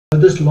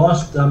This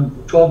last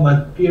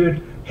 12-month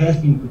period has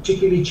been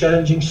particularly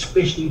challenging,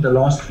 especially the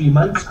last 3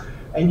 months,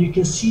 and you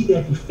can see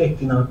that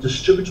effect in our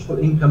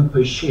distributable income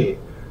per share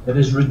that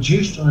is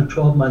reduced on a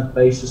 12-month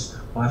basis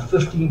by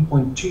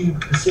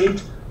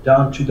 15.2%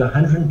 down to the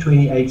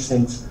 128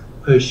 cents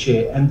per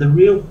share. And the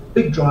real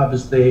big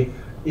drivers there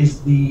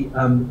is the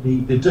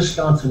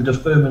discounts and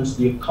deferments,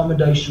 the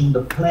accommodation,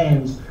 the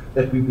plans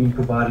that we've been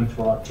providing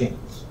for our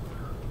tenants.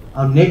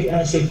 Our net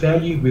asset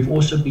value, we've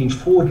also been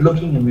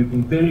forward-looking and we've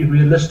been very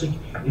realistic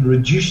in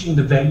reducing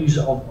the values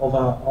of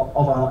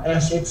our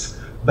assets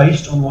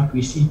based on what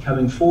we see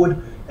coming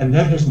forward, and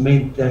that has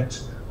meant that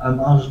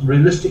our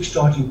realistic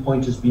starting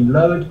point has been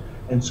lowered,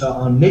 and so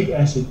our net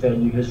asset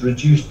value has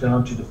reduced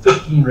down to the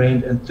 15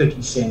 Rand and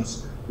 30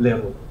 cents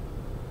level.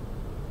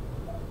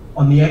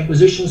 On the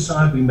acquisition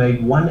side, we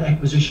made one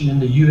acquisition in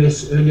the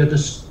US earlier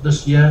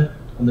this year.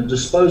 On the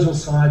disposal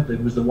side, there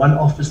was the one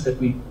office that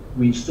we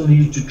still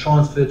needed to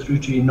transfer through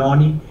to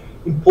Inani.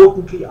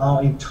 Importantly,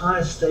 our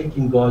entire stake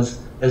in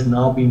GOZ has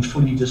now been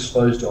fully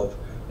disposed of,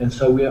 and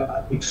so we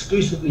are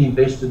exclusively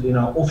invested in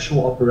our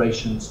offshore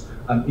operations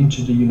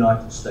into the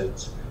United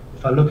States.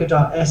 If I look at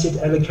our asset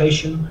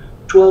allocation,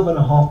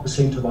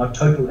 12.5% of our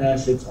total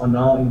assets are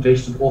now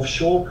invested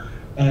offshore,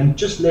 and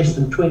just less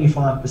than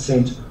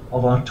 25%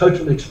 of our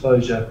total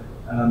exposure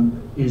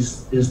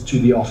is to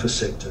the office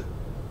sector.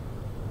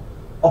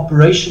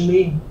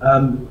 Operationally,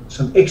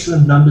 some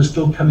excellent numbers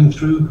still coming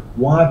through.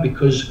 Why?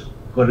 Because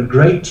we've got a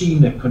great team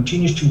that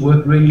continues to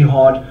work really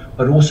hard,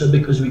 but also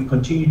because we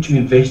continue to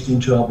invest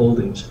into our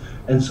buildings.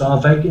 And so our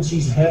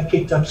vacancies have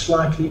kicked up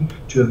slightly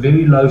to a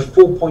very low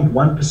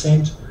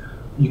 4.1%.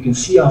 You can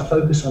see our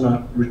focus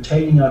on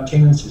retaining our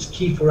tenants is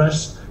key for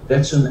us.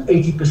 That's an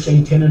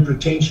 80% tenant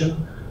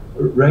retention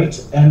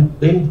rate. And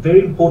then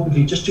very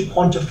importantly, just to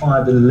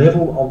quantify the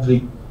level of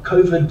the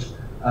COVID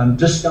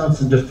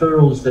discounts and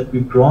deferrals that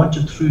we've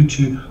granted through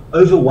to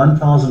over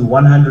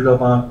 1,100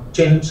 of our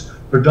tenants,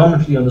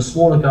 predominantly on the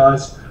smaller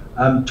guys,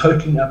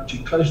 totaling up to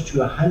close to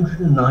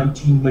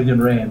 119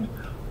 million Rand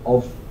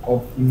of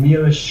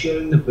Emira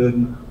sharing the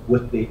burden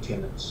with their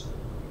tenants.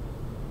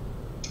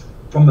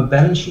 From a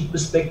balance sheet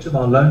perspective,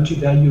 our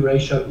loan-to-value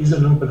ratio is a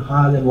little bit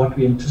higher than what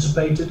we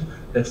anticipated.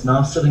 That's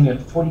now sitting at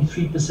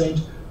 43%.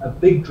 A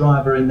big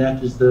driver in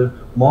that is the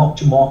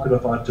mark-to-market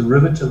of our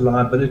derivative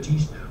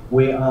liabilities,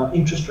 where our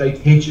interest rate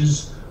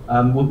hedges,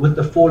 with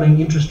the falling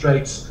interest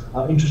rates,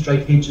 our interest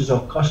rate hedges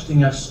are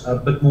costing us a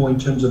bit more in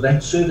terms of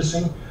that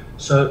servicing.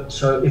 So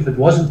if it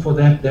wasn't for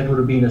that, that would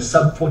have been a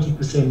sub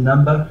 40%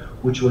 number,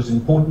 which was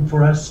important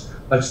for us,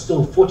 but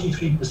still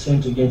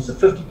 43% against a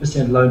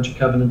 50% loan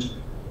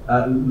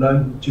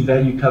to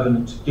value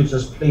covenant gives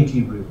us plenty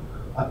of room.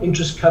 Our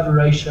interest cover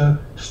ratio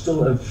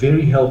still a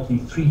very healthy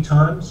 3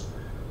 times.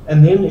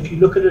 And then if you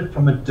look at it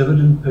from a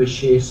dividend per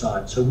share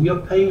side, so we are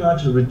paying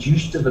out a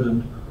reduced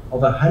dividend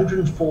of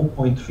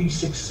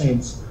 104.36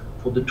 cents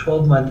for the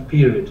 12-month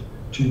period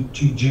to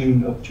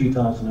June of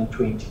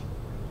 2020.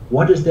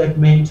 What has that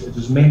meant? It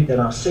has meant that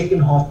our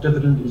second half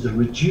dividend is a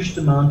reduced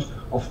amount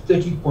of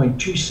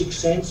 30.26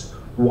 cents.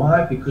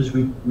 Why? Because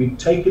we've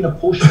taken a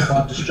portion of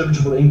our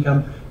distributable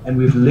income and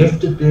we've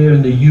left it there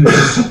in the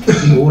US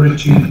in order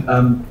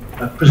to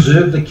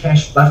preserve the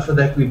cash buffer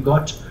that we've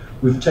got.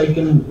 We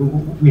haven't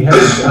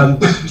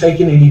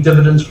taken any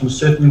dividends from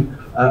certain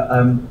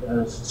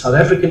South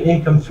African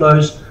income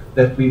flows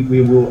that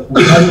we will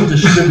only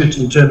distribute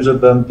in terms of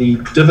the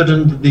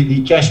dividend,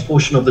 the cash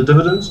portion of the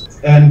dividends.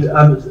 And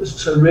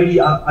so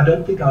really, I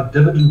don't think our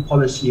dividend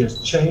policy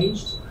has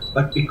changed,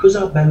 but because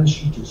our balance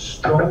sheet is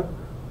strong,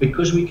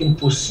 because we can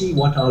foresee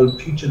what our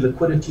future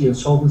liquidity and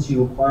solvency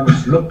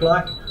requirements look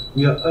like,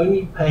 we are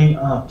only paying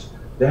out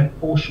that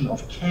portion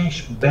of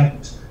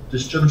cash-backed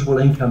distributable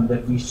income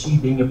that we see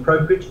being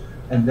appropriate,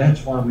 and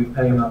that's why we're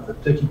paying out the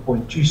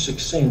 30.26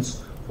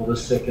 cents for the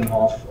second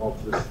half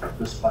of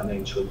this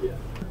financial year.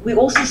 We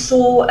also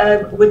saw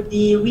with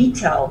the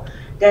retail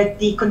that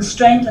the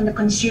constraint on the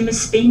consumer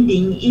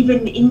spending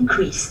even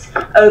increased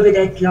over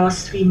that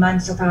last 3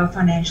 months of our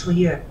financial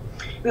year.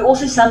 We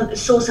also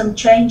saw some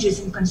changes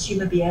in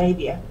consumer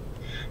behavior.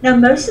 Now,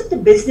 most of the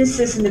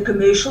businesses in the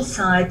commercial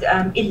side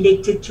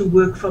elected to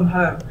work from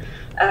home.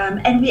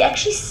 And we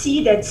actually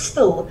see that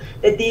still,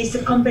 that there's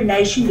a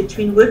combination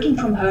between working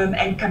from home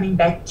and coming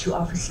back to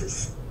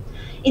offices.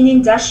 In the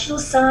industrial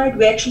side,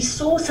 we actually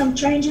saw some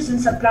changes in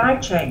supply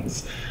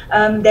chains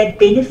that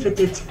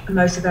benefited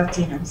most of our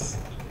tenants.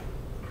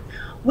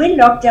 When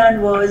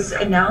lockdown was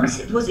announced,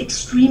 it was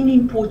extremely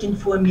important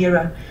for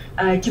Emira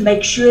to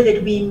make sure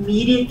that we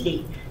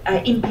immediately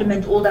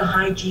implement all the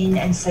hygiene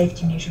and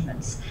safety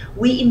measurements.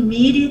 We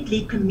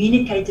immediately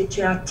communicated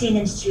to our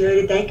tenants so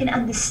that they can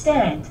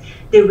understand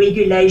the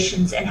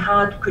regulations and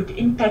how it could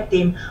impact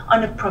them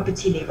on a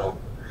property level.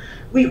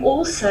 We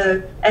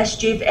also, as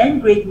Jeff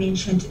and Greg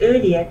mentioned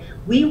earlier,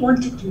 we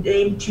wanted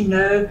them to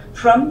know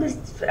from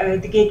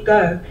the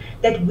get-go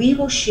that we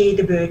will share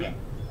the burden,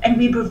 and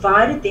we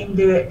provided them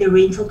the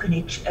rental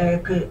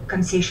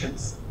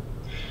concessions.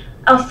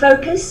 Our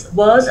focus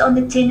was on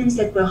the tenants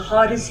that were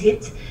hardest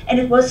hit, and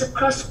it was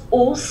across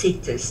all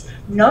sectors,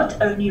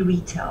 not only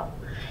retail.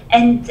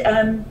 And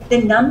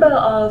the number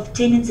of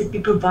tenants that we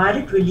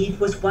provided relief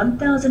was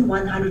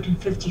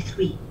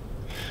 1,153.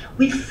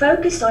 We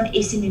focused on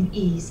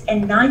SMMEs,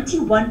 and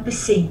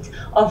 91%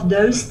 of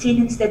those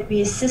tenants that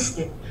we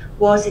assisted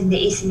was in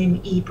the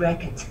SMME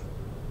bracket.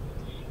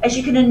 As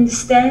you can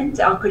understand,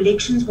 our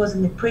collections was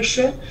under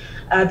pressure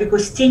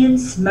because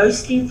tenants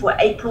mostly for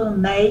April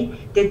and May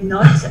did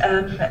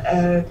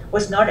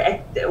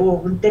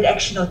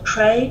actually not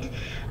trade,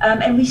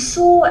 and we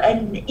saw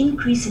an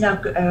increase in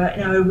our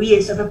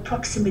arrears of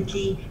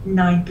approximately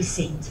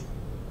 9%.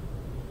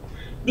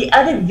 The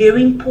other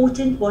very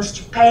important was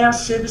to pay our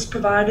service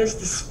providers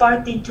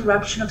despite the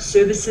interruption of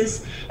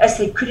services as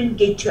they couldn't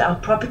get to our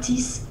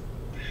properties.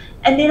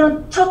 And then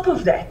on top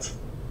of that,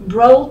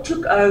 Broll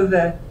took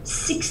over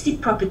 60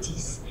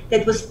 properties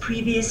that was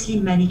previously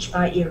managed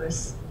by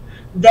Eris.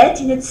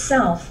 That in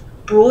itself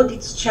brought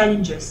its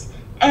challenges,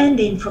 and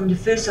then from the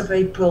 1st of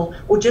April,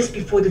 or just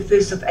before the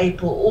 1st of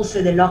April,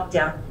 also the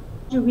lockdown.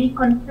 To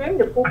reconfirm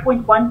the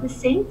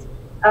 4.1%,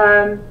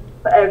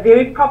 a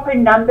very proper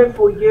number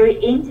for year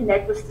end, and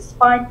that was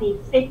despite the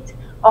effect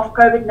of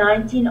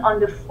COVID-19 on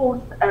the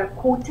fourth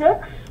quarter.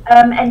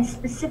 And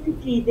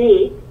specifically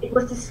there, it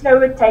was the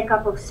slower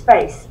take-up of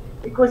space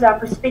because our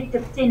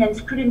prospective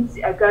tenants couldn't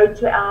go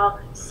to our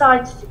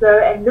sites to go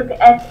and look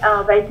at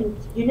our vacant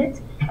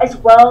units, as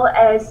well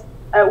as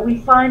we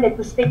find that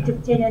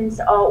prospective tenants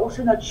are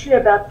also not sure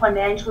about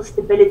financial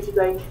stability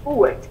going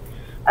forward.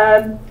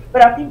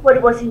 But I think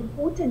what was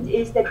important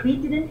is that we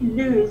didn't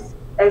lose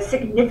a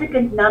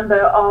significant number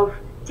of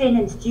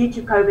tenants due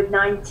to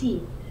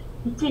COVID-19.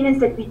 The tenants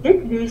that we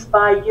did lose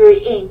by year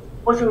end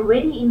was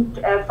already in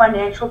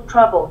financial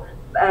trouble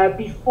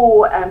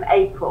before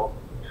April.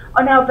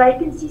 On our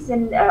vacancies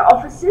in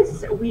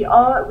offices, we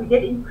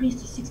did increase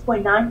to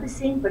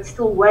 6.9%, but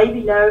still way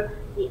below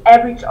the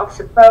average of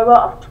SAPOA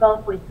of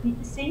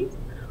 12.3%.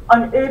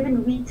 On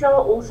urban retail,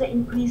 also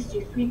increased to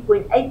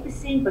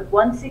 3.8%, but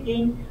once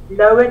again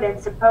lower than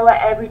SAPOA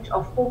average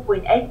of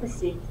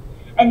 4.8%.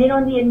 And then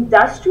on the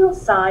industrial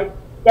side,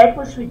 that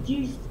was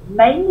reduced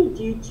mainly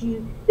due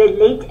to the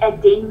let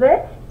at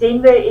Denver.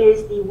 Denver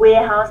is the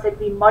warehouse that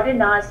we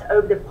modernized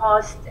over the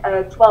past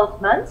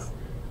 12 months,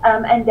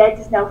 and that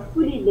is now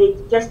fully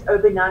let, just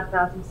over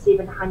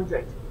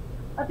 9,700.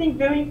 I think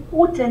very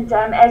important,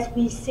 as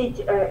we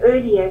said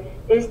earlier,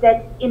 is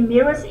that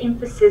Emira's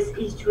emphasis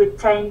is to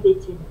retain their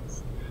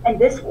tenants. And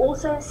this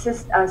also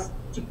assists us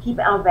to keep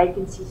our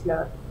vacancies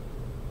low.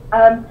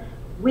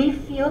 We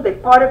feel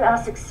that part of our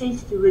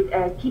success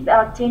to keep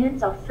our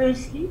tenants are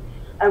firstly,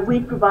 we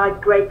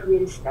provide great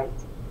real estate.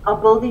 Our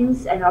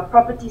buildings and our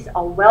properties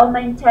are well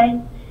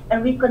maintained,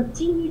 and we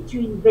continue to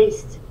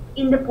invest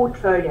in the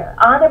portfolio,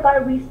 either by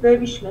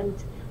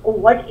refurbishment or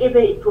whatever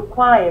it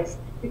requires,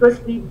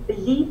 because we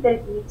believe that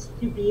it needs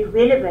to be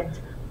relevant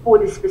for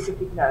the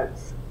specific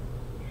nodes.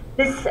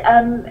 This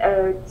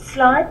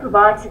slide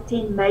provides the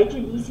 10 major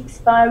lease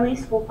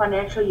expiries for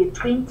financial year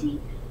 20.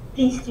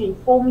 Pleased to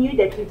inform you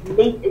that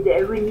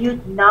we've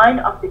renewed 9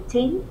 of the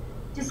 10.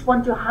 Just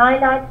want to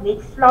highlight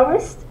Net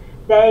Florist.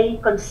 They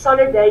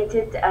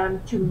consolidated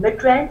to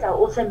Midrand. I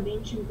also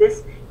mentioned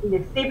this in the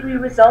February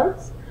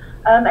results.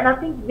 And I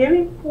think very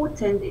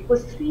important, it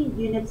was 3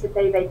 units that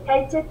they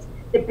vacated.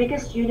 The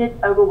biggest unit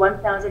over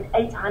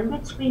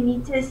 1,800 square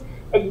meters,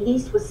 a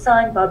lease was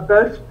signed by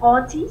both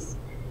parties.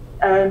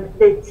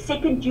 The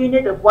second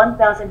unit of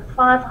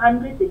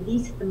 1,500, the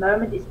lease at the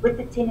moment is with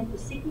the tenant for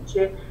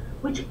signature,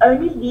 which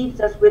only leaves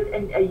us with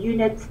a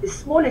unit, the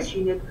smallest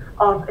unit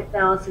of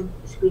 1,000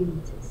 square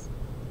meters.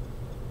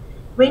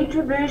 Rent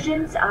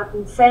reversions, I've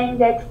been saying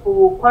that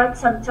for quite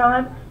some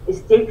time,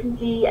 is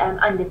definitely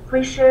under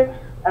pressure.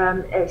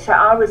 So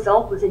our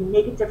result was a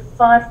negative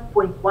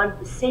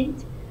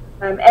 5.1%.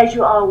 As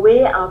you are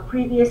aware, our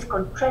previous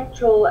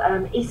contractual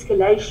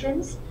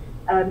escalations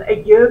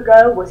a year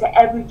ago was an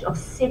average of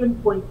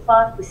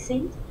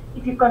 7.5%.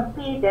 If you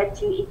compare that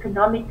to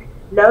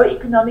low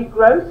economic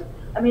growth,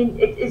 I mean,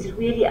 it is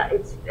really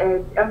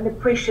under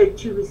pressure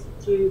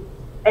to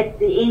at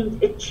the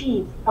end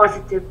achieve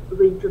positive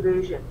rent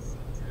reversions.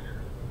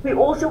 We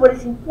also, what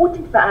is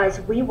important for us,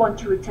 we want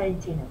to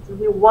retain tenants and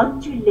we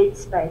want to let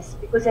space,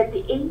 because at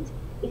the end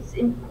it's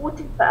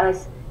important for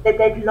us that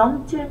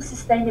long-term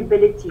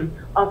sustainability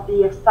of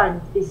the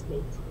fund is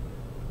met.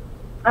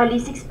 Our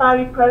lease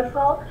expiry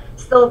profile,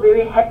 still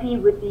very happy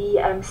with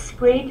the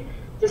spread.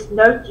 Just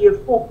note year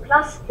 4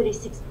 plus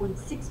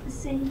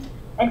 36.6%,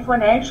 and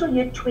financial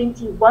year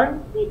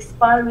 21, the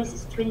expiries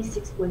is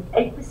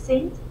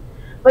 26.8%.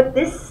 But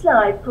this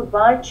slide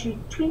provides you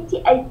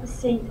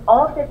 28%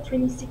 of that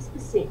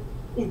 26%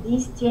 is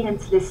these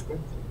tenants listed.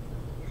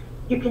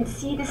 You can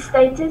see the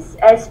status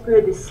as per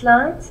the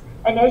slides,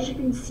 and as you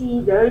can see,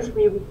 those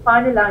where we're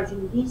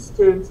finalizing these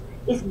terms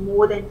is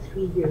more than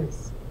 3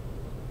 years.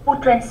 For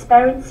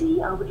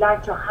transparency, I would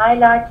like to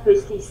highlight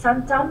firstly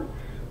Santam.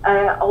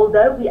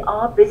 Although we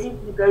are busy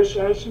with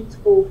negotiations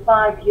for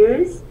 5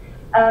 years,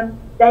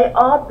 They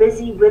are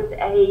busy with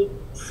a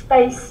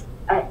space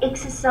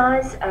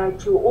exercise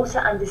to also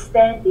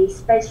understand their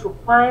space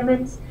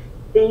requirements.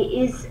 There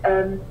is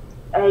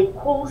a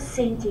call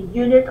center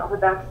unit of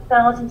about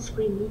 1,000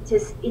 square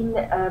meters in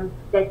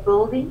that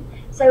building.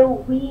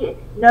 So we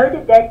know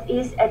that that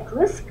is at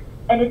risk,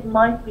 and it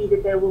might be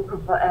that they will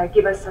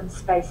give us some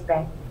space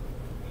back.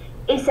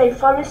 SA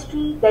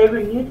Forestry, they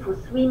renewed for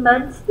 3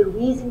 months. The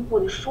reason for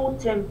the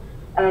short-term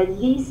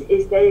lease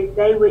is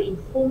they were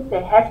informed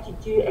they have to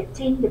do a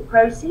tender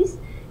process,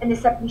 and the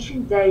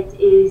submission date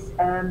is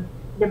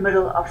the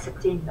middle of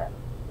September.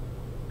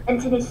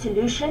 Internet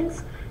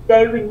Solutions,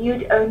 they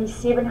renewed only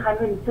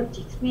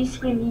 753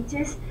 square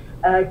meters,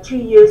 2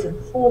 years and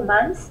 4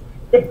 months.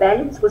 The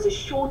balance was a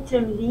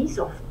short-term lease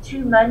of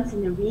 2 months,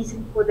 and the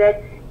reason for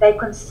that, they're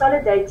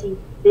consolidating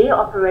their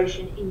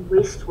operation in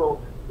Westwell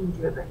in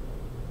Durban.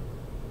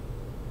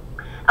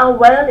 Our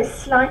WALE is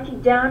slightly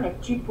down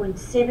at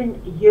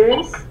 2.7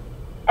 years,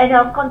 and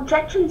our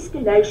contractual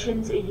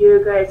escalations a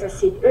year ago, as I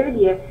said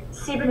earlier,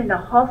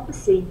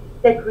 7.5%,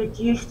 that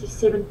reduced to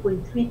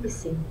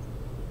 7.3%.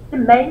 The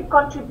main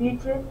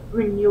contributor,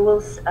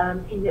 renewals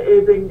in the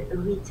urban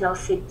retail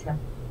sector.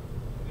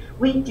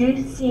 We do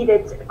see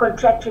that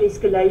contractual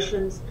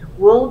escalations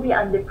will be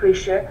under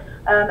pressure,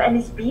 and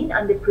it's been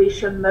under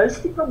pressure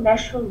mostly from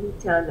national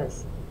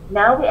retailers.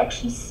 Now we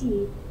actually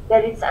see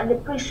that it's under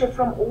pressure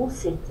from all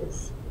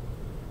sectors.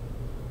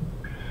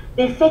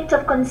 The effect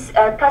of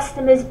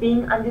customers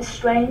being under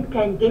strain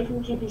can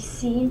definitely be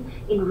seen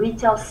in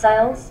retail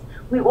sales.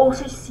 We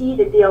also see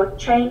that there are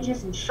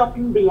changes in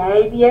shopping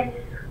behavior.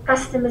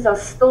 Customers are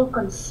still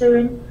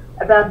concerned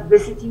about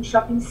visiting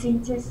shopping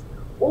centers.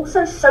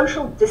 Also,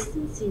 social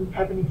distancing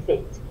have an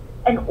effect,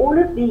 and all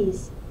of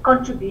these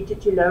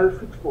contributed to lower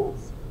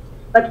footfalls.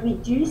 But we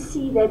do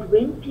see that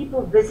when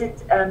people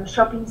visit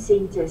shopping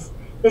centers,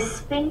 the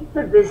spend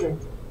per visit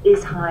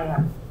is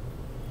higher.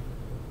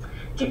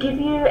 To give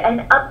you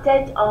an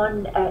update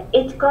on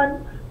Edcon,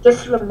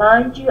 just to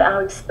remind you,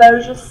 our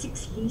exposure,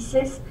 6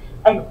 leases,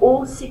 and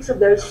all 6 of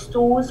those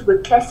stores were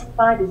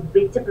classified as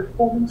better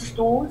performing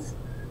stores.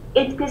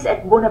 Edgar's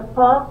at Warner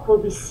Park will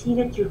be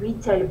ceded to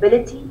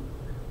Retailability.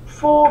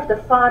 4 of the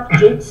 5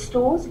 Jet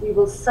stores, we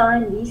will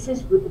sign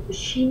leases with the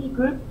Pashini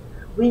Group.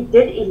 We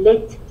did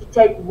elect to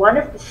take one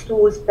of the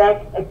stores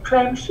back at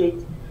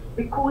Tramshed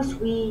because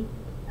we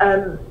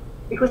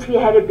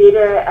had a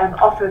better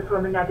offer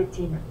from another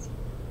tenant.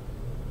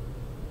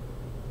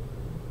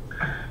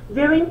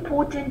 Very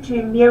important to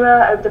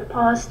Emira over the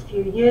past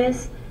few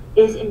years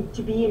is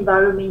to be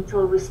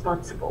environmental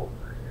responsible.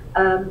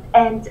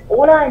 And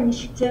all our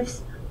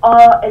initiatives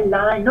are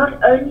aligned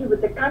not only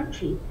with the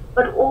country,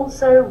 but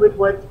also with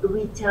what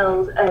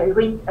retail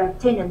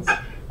tenants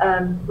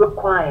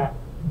require.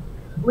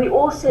 We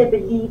also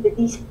believe that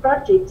these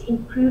projects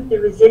improve the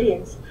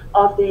resilience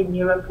of the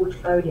Emira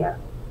portfolio.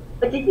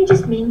 But let me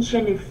just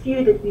mention a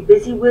few that we're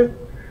busy with,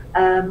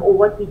 or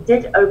what we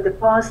did over the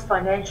past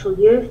financial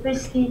year.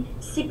 Firstly,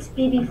 6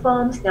 PV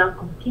farms now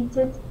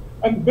completed,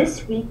 and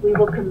this week we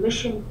will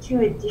commission 2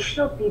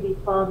 additional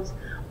PV farms,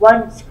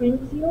 one at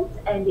Springfield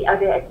and the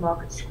other at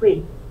Market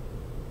Square.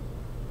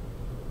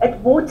 At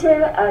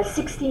Water,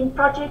 16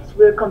 projects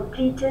were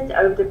completed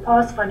over the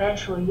past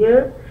financial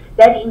year.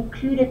 That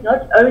included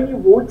not only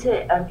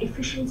water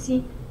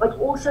efficiency, but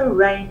also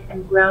rain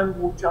and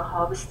groundwater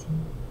harvesting.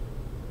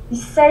 The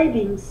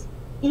savings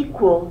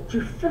equal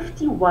to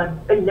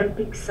 51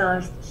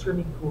 Olympic-sized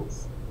swimming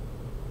pools.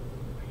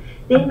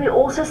 Then we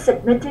also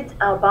submitted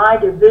our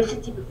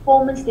biodiversity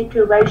performance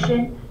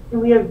declaration,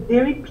 and we are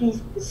very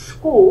pleased with the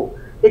score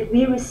that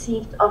we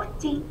received of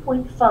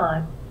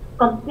 10.5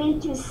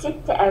 compared to a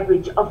sector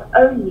average of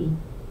only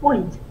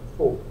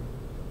 0.4.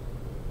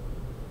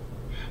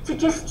 So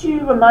just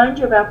to remind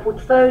you of our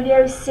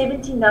portfolio,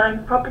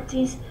 79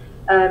 properties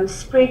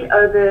spread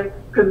over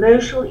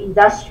commercial,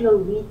 industrial,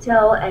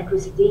 retail and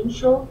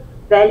residential,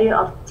 value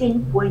of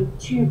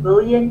 10.2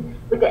 billion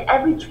with an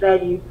average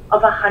value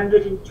of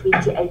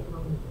 128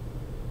 million.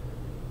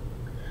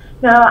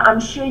 Now, I'm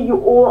sure you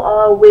all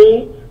are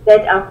aware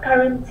that our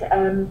current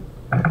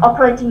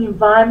operating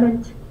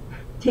environment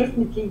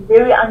definitely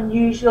very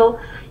unusual.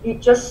 You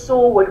just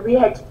saw what we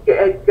had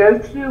to go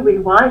through when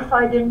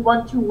Wi-Fi didn't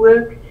want to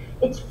work.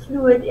 It's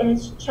fluid and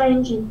it's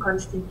changing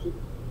constantly.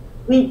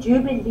 We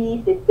do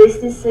believe that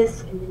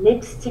businesses in the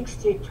next 6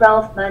 to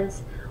 12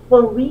 months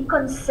will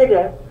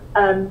reconsider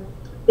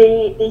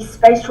their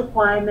space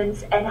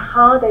requirements and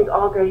how they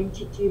are going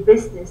to do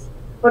business,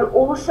 but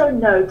also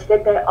note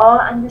that they are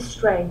under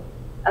strain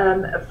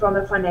from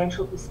a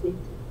financial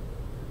perspective.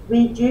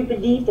 We do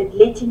believe that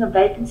letting a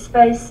vacant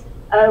space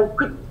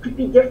could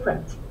be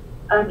different.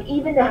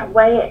 Even the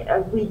way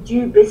we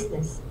do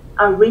business,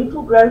 our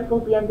rental growth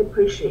will be under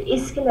pressure,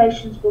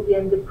 escalations will be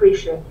under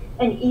pressure,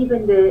 and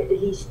even the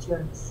lease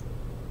terms.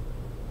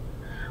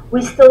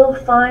 We still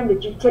find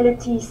that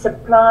utility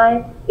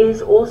supply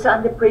is also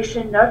under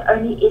pressure, not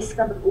only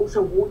Eskom but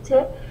also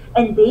water,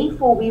 and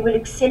therefore we will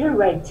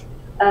accelerate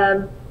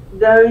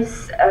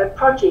those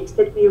projects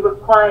that we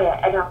require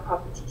at our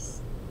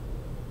properties.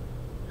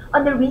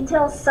 On the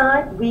retail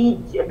side, we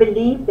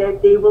believe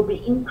that there will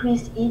be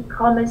increased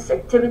e-commerce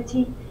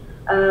activity.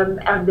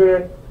 On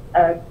the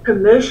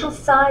commercial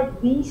side,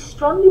 we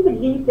strongly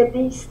believe that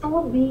there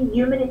still be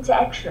human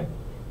interaction.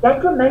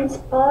 That remains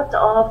part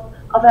of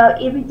our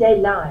everyday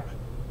life.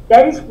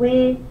 That is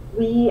where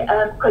we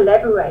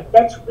collaborate.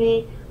 That's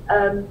where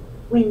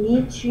we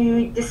need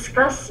to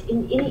discuss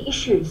in any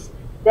issues.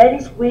 That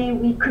is where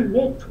we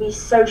connect, we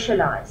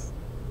socialize.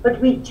 But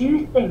we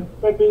do think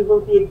that there will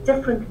be a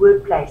different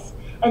workplace,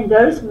 and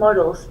those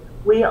models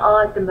we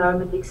are at the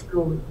moment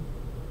exploring.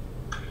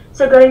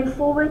 So going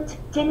forward,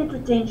 tenant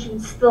retention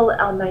is still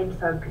our main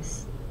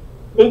focus.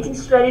 Letting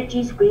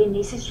strategies where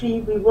necessary,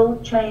 we will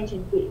change,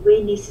 and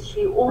where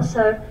necessary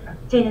also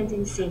tenant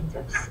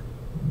incentives.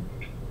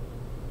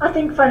 We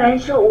think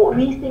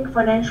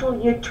financial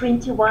year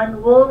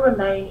 21 will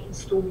remain in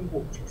stormy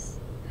waters.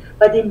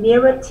 But the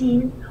Emira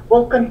team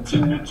will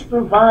continue to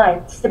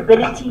provide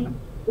stability.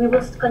 We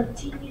will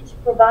continue to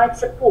provide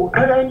support,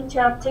 not only to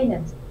our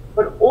tenants,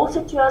 but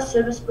also to our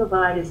service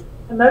providers,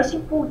 and most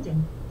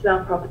important, to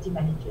our property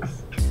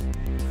managers.